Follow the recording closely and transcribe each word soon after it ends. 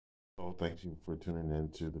Oh, thank you for tuning in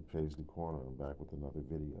to the Paisley Corner. I'm back with another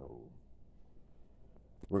video.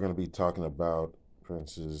 We're going to be talking about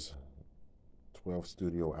Prince's 12th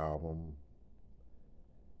studio album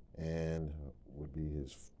and would be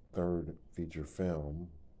his third feature film,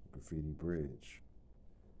 Graffiti Bridge,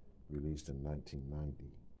 released in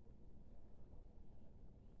 1990.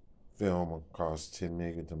 Film cost $10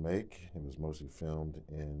 million to make. It was mostly filmed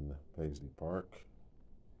in Paisley Park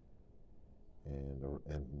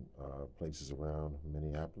and places around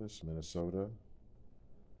Minneapolis, Minnesota.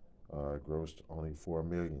 Grossed only $4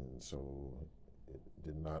 million, so it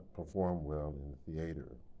did not perform well in the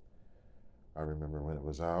theater. I remember when it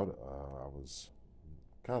was out, I was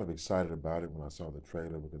kind of excited about it when I saw the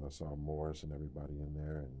trailer because I saw Morris and everybody in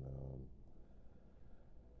there, and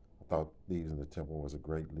I thought Thieves in the Temple was a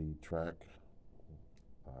great lead track.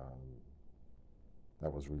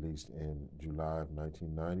 That was released in July of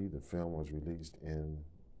 1990. The film was released in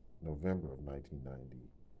November of 1990.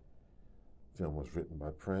 The film was written by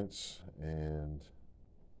Prince, and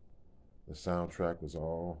the soundtrack was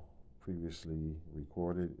all previously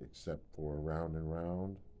recorded except for Round and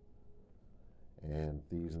Round and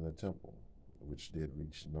Thieves in the Temple, which did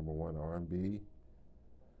reach #1 R&B,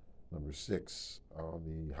 #6 on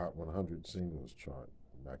the Hot 100 singles chart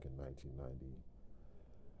back in 1990.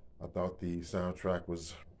 I thought the soundtrack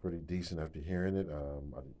was pretty decent after hearing it.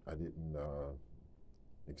 I didn't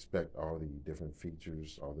expect all the different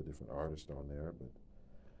features, all the different artists on there, but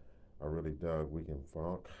I really dug Weekend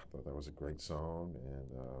Funk. I thought that was a great song,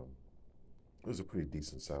 and it was a pretty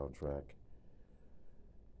decent soundtrack.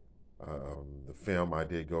 The film I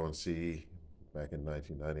did go and see back in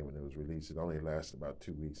 1990 when it was released, it only lasted about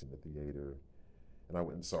 2 weeks in the theater, and I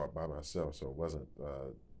went and saw it by myself, so it wasn't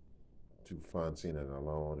too fun seeing it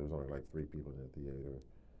alone. There was only like 3 people in the theater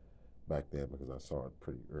back then because I saw it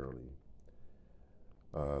pretty early.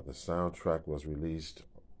 The soundtrack was released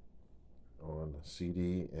on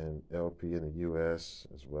CD and LP in the US,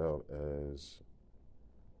 as well as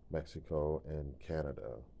Mexico and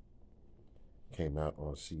Canada. Came out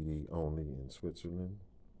on CD only in Switzerland.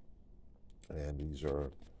 And these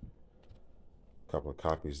are a couple of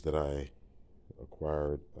copies that I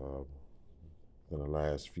acquired in the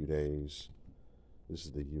last few days. This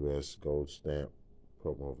is the US gold stamp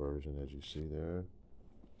promo version, as you see there.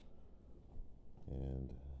 And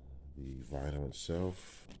the vinyl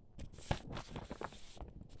itself,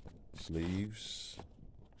 sleeves.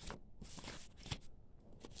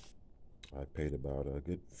 I paid about a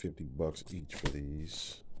good $50 each for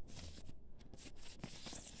these.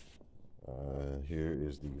 Here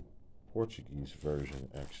is the Portuguese version,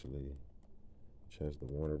 actually, which has the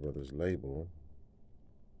Warner Brothers label.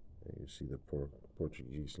 And you see the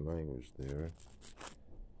Portuguese language there.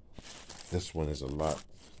 This one is a lot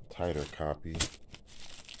tighter copy.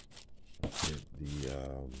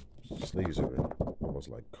 The sleeves are almost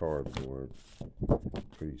like cardboard,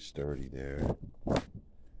 pretty sturdy there.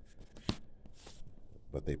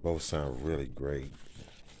 But they both sound really great.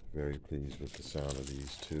 Very pleased with the sound of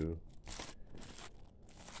these two.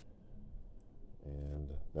 And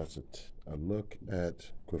that's a look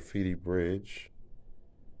at Graffiti Bridge,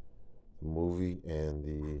 the movie and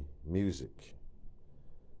the music.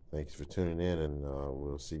 Thanks for tuning in, and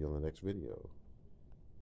we'll see you on the next video.